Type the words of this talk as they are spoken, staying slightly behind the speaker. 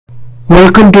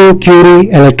Welcome to Curie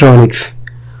Electronics.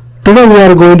 Today we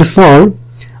are going to solve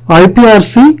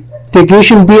IPRC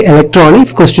Technician-b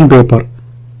Electronics question paper.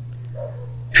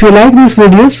 If you like these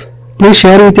videos, please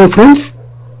share with your friends.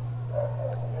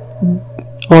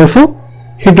 Also,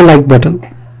 hit the like button.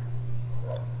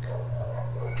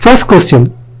 First question.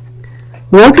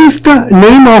 What is the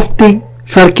name of the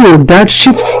circuit that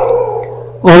shifts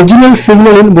original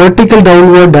signal in vertical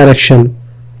downward direction?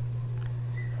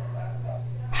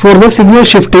 For the signal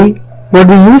shifting, what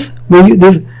we use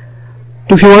this.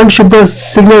 If you want to shift the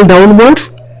signal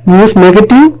downwards, we use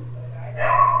negative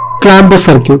clamper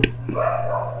circuit.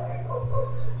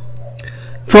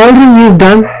 Soldering is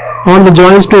done on the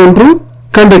joints to improve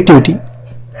conductivity.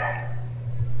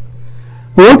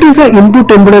 What is the input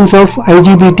impedance of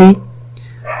IGBT?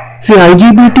 See,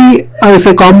 IGBT is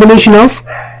a combination of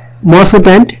MOSFET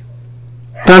and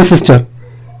transistor.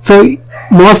 So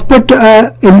MOSFET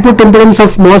input impedance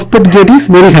of MOSFET gate is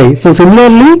very high. So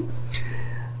similarly,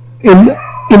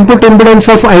 input impedance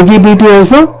of IGBT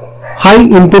also high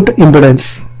input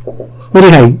impedance, very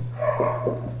high.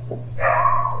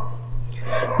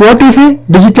 What is a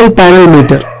digital panel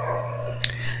meter?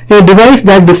 A device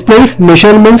that displays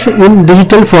measurements in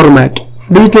digital format.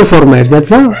 Digital format,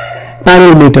 that's a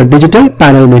panel meter, digital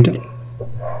panel meter.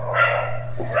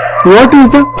 What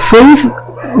is the phase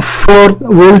for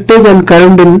voltage and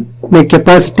current in a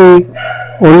capacity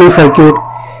only circuit?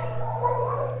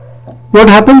 What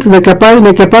happens in a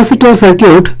capacitor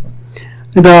circuit?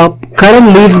 The current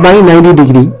leads by 90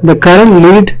 degrees. The current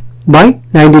lead by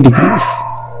 90 degrees.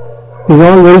 These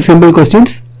are all very simple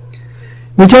questions.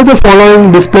 Which of the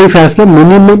following displays has the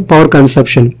minimum power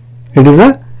consumption? It is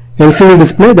a LCD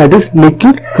display, that is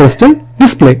liquid crystal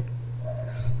display.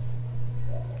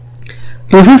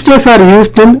 Resistors are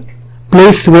used in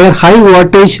place where high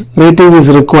voltage rating is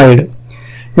required.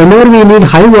 Whenever we need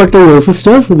high voltage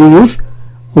resistors, we use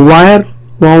wire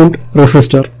wound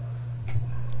resistor.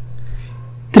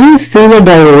 Three serial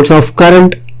diodes of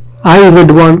current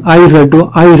IZ1,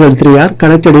 IZ2, IZ3 are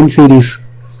connected in series,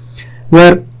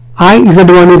 where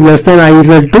IZ1 is less than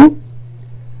IZ2,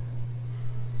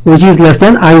 which is less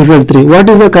than IZ3. What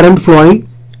is the current flowing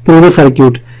through the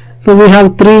circuit? So we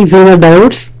have three serial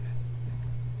diodes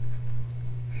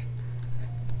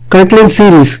connected in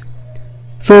series.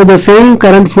 So the same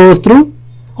current flows through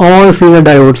all serial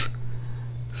diodes.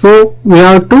 So we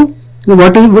have to,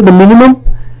 what is the minimum?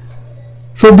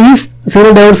 So these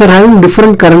serial diodes are having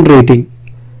different current rating.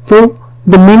 So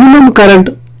the minimum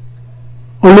current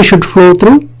only should flow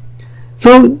through.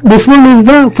 So this one is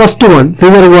the first one,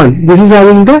 serial 1. This is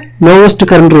having the lowest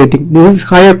current rating. This is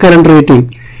higher current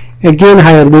rating. Again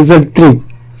higher, this is 3.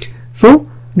 So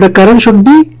the current should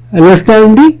be less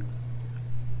than the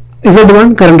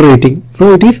Z1 current rating.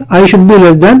 So it is I should be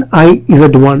less than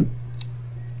IZ1.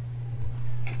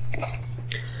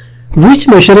 Which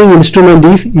measuring instrument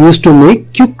is used to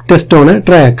make quick test on a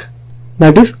track?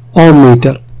 That is ohm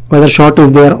meter. Whether short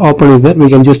is there, open is there, we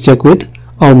can just check with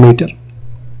ohm meter.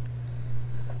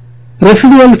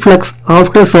 Residual flux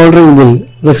after soldering will.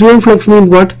 Residual flux means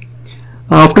what?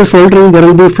 After soldering there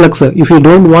will be flux. If you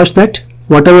don't wash that,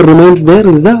 whatever remains there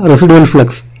is the residual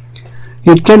flux.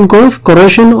 It can cause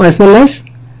corrosion as well as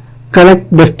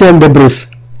collect dust and debris.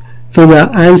 So the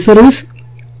answer is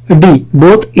D,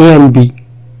 both A and B.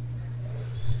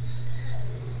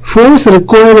 Force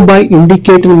required by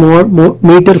indicator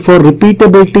meter for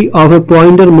repeatability of a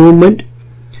pointer movement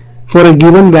for a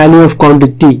given value of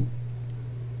quantity.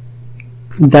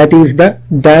 That is the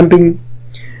damping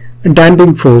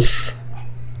force.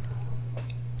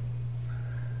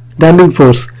 Damping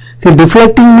force. So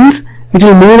deflecting means it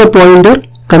will move the pointer.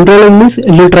 Controlling means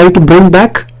it will try to bring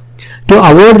back. To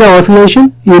avoid the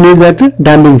oscillation, you need that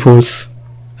damping force.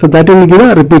 So that will give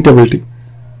a repeatability.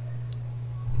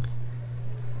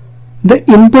 The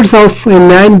inputs of a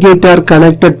NAND gate are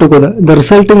connected together. The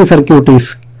resulting circuit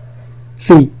is,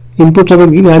 see, inputs of a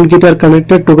NAND gate are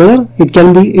connected together.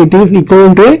 It is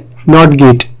equivalent to a NOT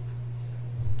gate.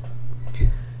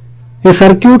 A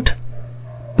circuit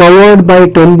powered by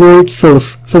 10 volt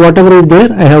source. So whatever is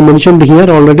there, I have mentioned here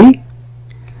already.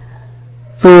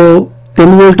 So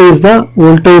 10 volt is the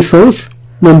voltage source.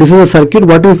 Now this is a circuit.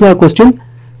 What is the question?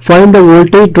 Find the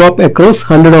voltage drop across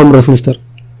 100 ohm resistor.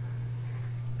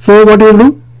 So what you will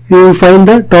do? You will find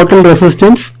the total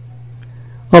resistance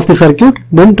of the circuit.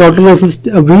 Then total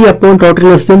resistance V upon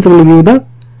total resistance will give the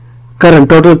current,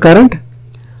 total current.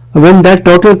 When that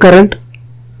total current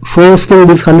flows through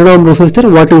this 100 ohm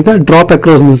resistor, what is the drop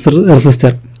across this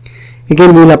resistor?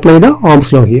 Again we will apply the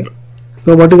Ohm's law here.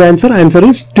 So what is the answer? Answer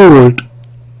is 2 volt.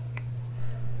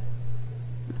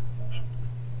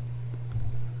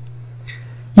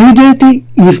 UJT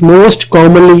is most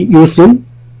commonly used in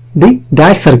the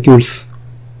dash circuits,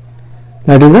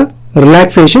 that is a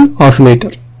relaxation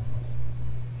oscillator.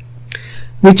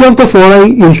 Which of the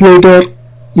following insulator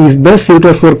is best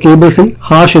suited for cables in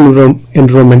harsh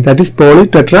environment, that is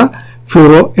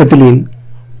polytetrafluoroethylene.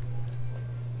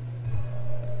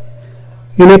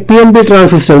 In a PNP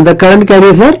transistor, the current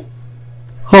carriers are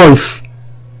holes.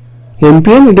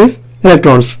 NPN, it is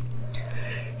electrons.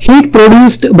 Heat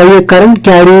produced by a current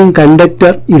carrying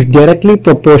conductor is directly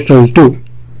proportional to.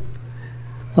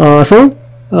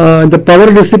 The power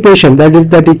dissipation, that is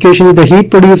that equation is the heat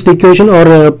produced equation,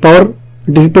 or power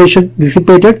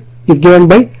dissipated is given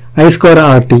by I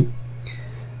square RT.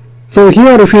 So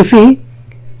here if you see,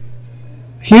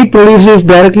 heat produced is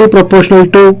directly proportional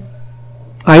to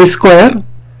I square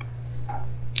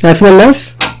as well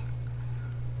as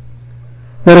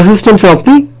the resistance of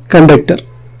the conductor.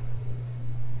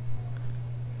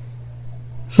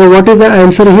 So what is the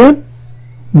answer here?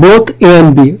 Both A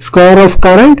and B, square of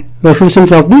current,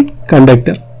 resistance of the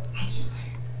conductor.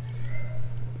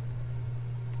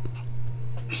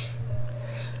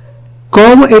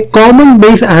 A common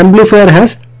base amplifier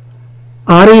has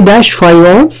RE' 5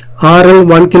 ohms, RL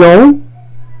 1 kilo ohm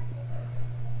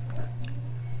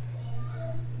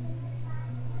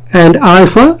and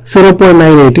alpha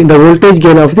 0.98 in the voltage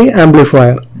gain of the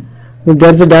amplifier. So there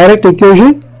is a direct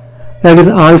equation, that is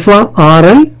alpha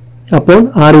RL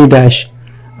upon RE'.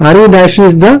 RE'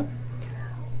 is the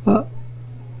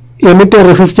emitter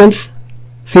resistance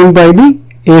seen by the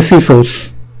AC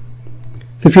source.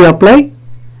 So if you apply,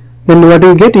 then what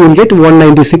you get? You will get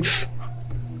 196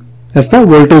 as the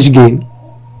voltage gain.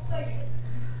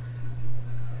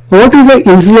 What is the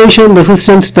insulation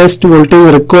resistance test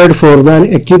voltage required for the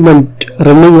equipment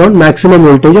running on maximum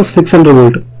voltage of 600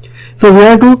 volt? So we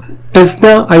have to test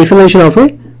the isolation of a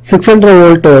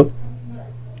 600 volt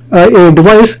a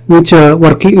device which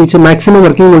maximum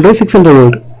working voltage is 600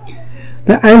 volt.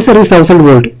 The answer is 1000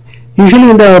 volt.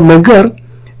 Usually in the Megger,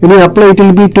 when you apply, it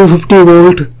will be 250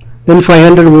 volt, then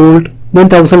 500 volt, then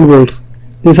 1000 volts.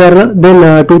 These are the,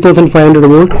 then 2500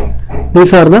 volt.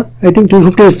 These are the, I think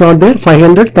 250 is not there,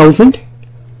 500, 1000,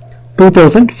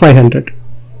 2500.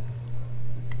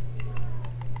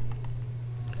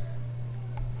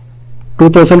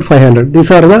 2500.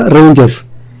 These are the ranges.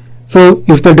 So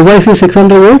if the device is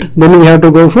 600 volt, then we have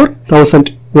to go for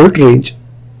 1000 volt range.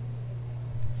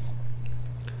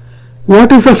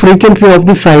 What is the frequency of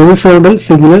the sinusoidal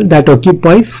signal that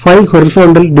occupies 5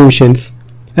 horizontal divisions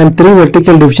and 3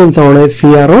 vertical divisions on a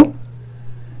CRO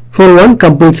for one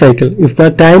complete cycle if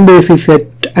the time base is set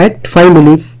at 5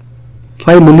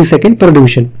 millisecond per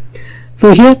division?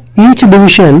 So here each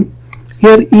division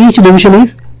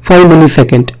is 5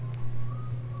 millisecond.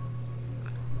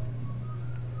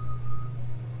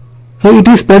 So it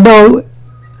is spread out.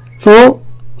 So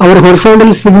our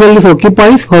horizontal signal is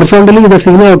horizontally the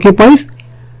signal occupies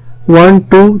 1,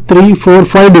 2, 3, 4,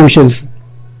 5 divisions.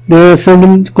 There is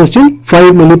some question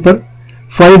 5 milli per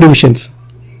 5 divisions.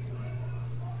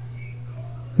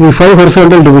 We have 5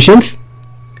 horizontal divisions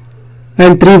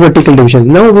and 3 vertical divisions.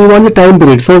 Now we want the time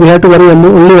period, so we have to worry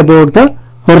only about the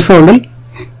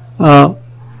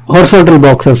horizontal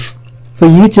boxes. So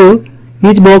each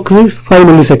box is 5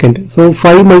 millisecond. So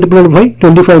 5 multiplied by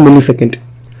 25 millisecond.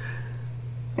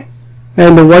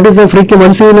 And what is the frequency?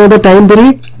 Once you know the time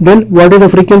period, then what is the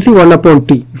frequency? 1 upon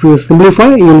T. If you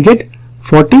simplify, you will get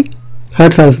 40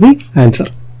 Hertz as the answer.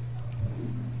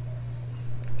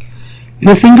 In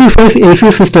a single phase AC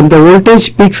system, the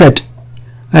voltage peaks at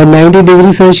 90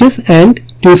 degrees Celsius and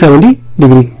 270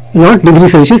 degree. Not degree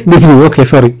Celsius, degree. Okay,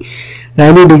 sorry.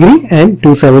 90 degree and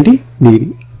 270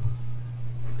 degree.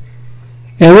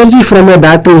 Energy from a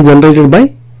battery is generated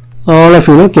by all of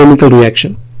chemical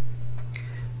reaction.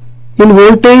 In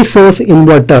voltage source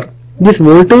inverter, this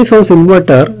voltage source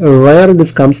inverter, where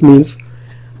this comes means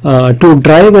to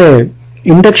drive a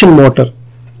induction motor,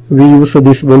 we use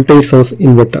this voltage source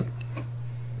inverter.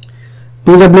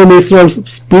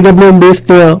 PWM based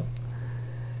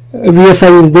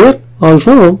VSI is there,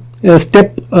 also a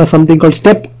step something called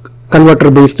step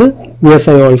converter based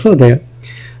VSI also there.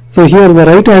 So here the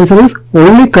right answer is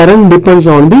only current depends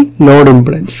on the load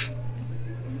impedance.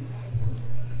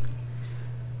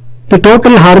 The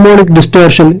total harmonic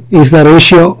distortion is the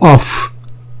ratio of,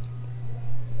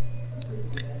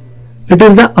 it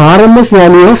is the RMS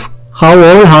value of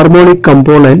all harmonic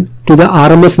component to the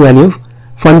RMS value of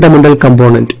fundamental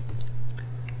component.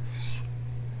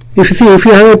 If you see, if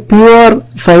you have a pure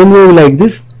sine wave like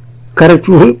this, correct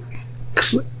pure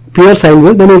sine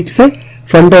wave, then it's a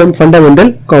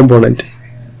fundamental component.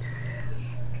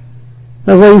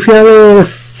 So if you have a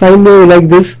sine wave like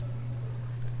this,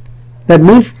 that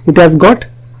means it has got,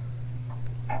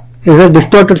 is a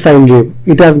distorted sine wave.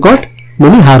 It has got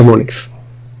many harmonics.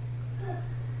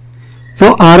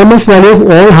 So RMS value of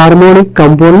all harmonic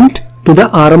component to the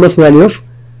RMS value of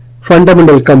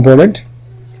fundamental component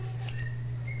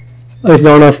is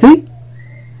known as the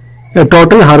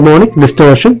total harmonic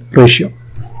distortion ratio.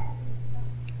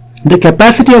 The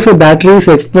capacity of a battery is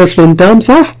expressed in terms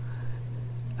of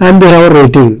ampere hour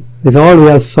rating. This is all we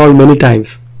have solved many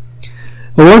times.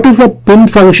 What is the pin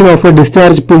function of a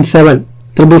discharge pin 7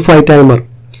 555 timer?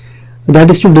 That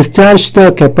is to discharge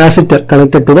the capacitor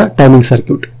connected to the timing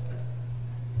circuit.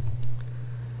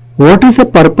 What is the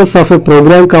purpose of a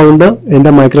program counter in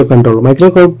the microcontroller?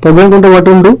 Program counter, what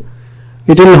will do?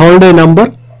 It will hold a number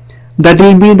that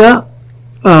will be the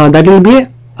that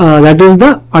is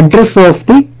the address of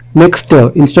the next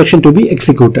instruction to be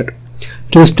executed,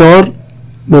 to store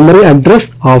memory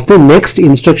address of the next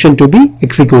instruction to be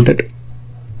executed.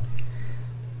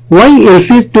 Why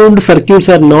LC tuned circuits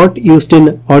are not used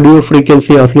in audio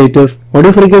frequency oscillators?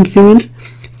 Audio frequency means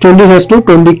 20 Hz to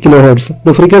 20 kHz.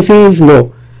 The frequency is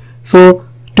low. So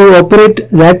to operate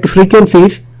that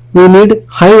frequencies, we need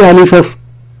high values of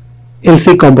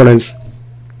LC components.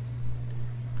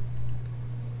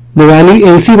 The value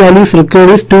LC values required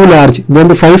is too large, then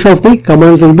the size of the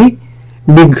components will be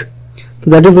big. So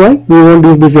that is why we won't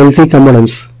use these LC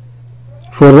components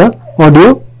for the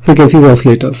audio frequency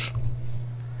oscillators.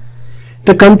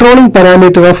 The controlling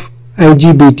parameter of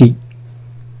IGBT.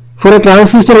 For a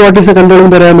transistor, what is the controlling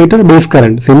parameter? Base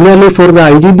current. Similarly, for the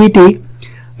IGBT,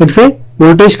 it's a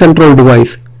voltage control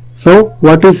device. So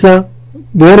what is the,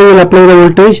 where we will apply the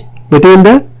voltage? Between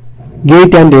the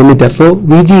gate and emitter. So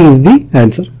VG is the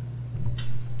answer.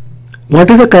 What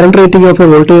is the current rating of a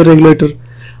voltage regulator?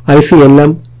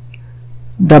 ICLM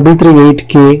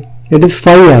 338K. It is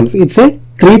 5 amps. It's a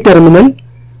 3-terminal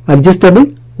adjustable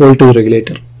voltage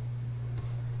regulator.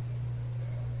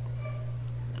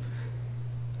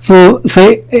 So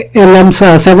say LM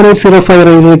 7805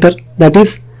 regulator, that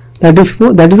is a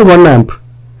 1 amp.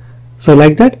 So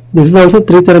like that, this is also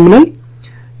 3-terminal.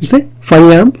 It's a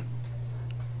 5 amp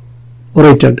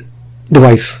rated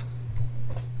device.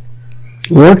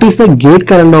 What is the gate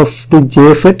current of the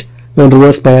JFET when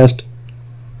reverse biased?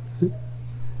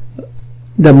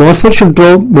 The MOSFET should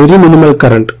draw very minimal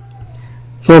current.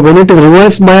 So when it is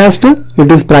reverse biased,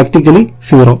 it is practically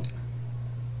 0.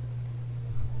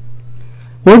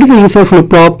 What is the use of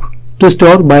flip-flop? To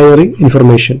store binary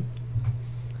information.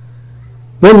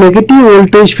 When negative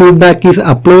voltage feedback is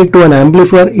applied to an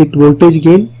amplifier, its voltage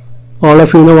gain, all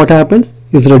of you know what happens,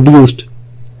 is reduced.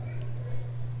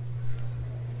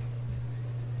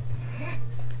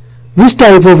 Which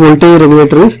type of voltage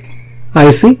regulator is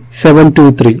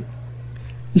IC723?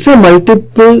 It's a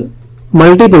multiple.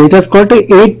 It has got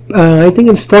a 8. I think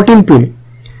it's 14 pin.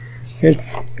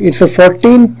 It's a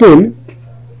 14 pin.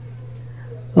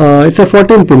 It's a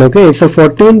 14 pin. Okay, it's a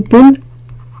 14 pin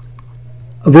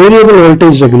variable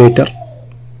voltage regulator.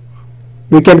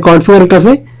 We can configure it as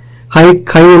a high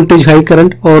voltage high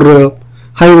current or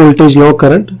high voltage low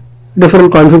current.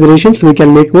 Different configurations we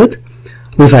can make with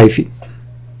this IC,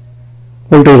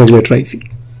 voltage regulator IC.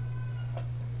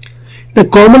 The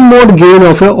common mode gain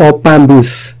of a op-amp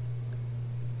is,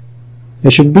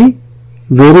 it should be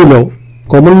very low.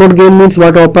 Common mode gain means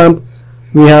what? Op-amp,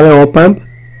 we have a op-amp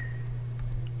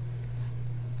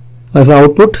as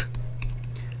output.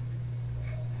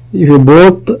 If you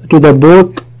both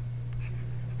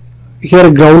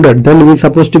here grounded, then we are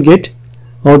supposed to get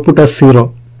output as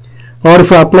 0. Or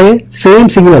if I apply same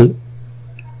signal,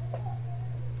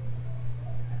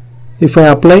 if I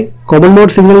apply common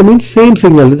mode signal means same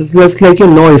signal, this is just like a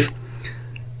noise.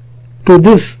 To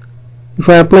this, if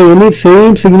I apply any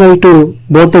same signal to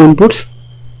both the inputs,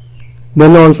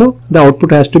 then also the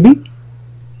output has to be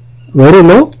very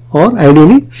low or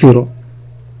ideally 0.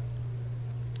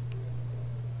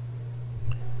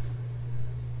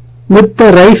 With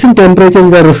the rise in temperature,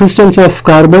 the resistance of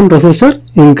carbon resistor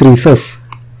increases.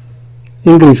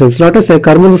 Not a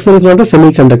carbon resistor is not a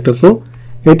semiconductor, so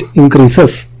it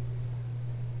increases.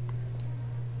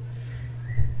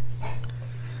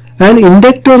 An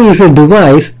inductor is a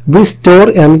device which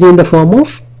stores energy in the form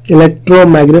of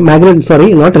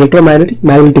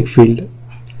magnetic field.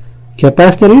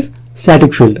 Capacitor is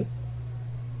static field.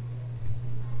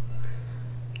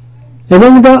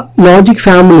 Among the logic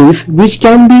families which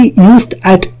can be used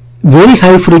at very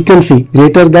high frequency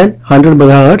greater than 100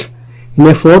 MHz in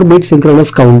a 4-bit synchronous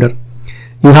counter,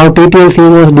 you have TTL,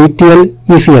 CMOS, DTL,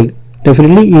 ECL.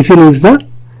 Definitely ECL is the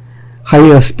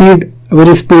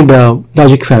very speed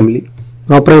logic family,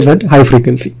 operates at high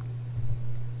frequency.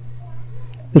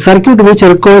 The circuit which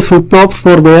requires flip-flops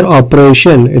for their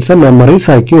operation, it's a memory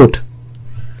circuit.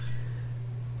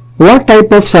 What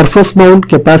type of surface mount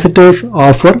capacitors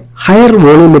offer higher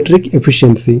volumetric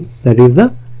efficiency? That is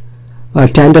the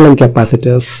tantalum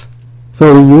capacitors.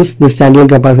 So we use these tantalum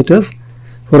capacitors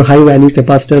for high value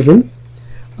capacitors in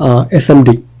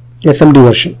SMD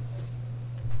version.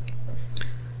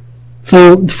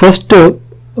 So the first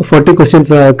 40 questions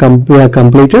we have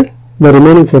completed. The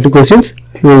remaining 40 questions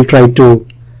we will try to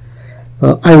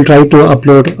I will try to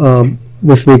upload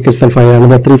this week itself.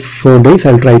 Another 3-4 days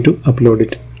I will try to upload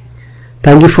it.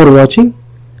 Thank you for watching.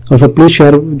 Also please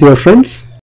share with your friends.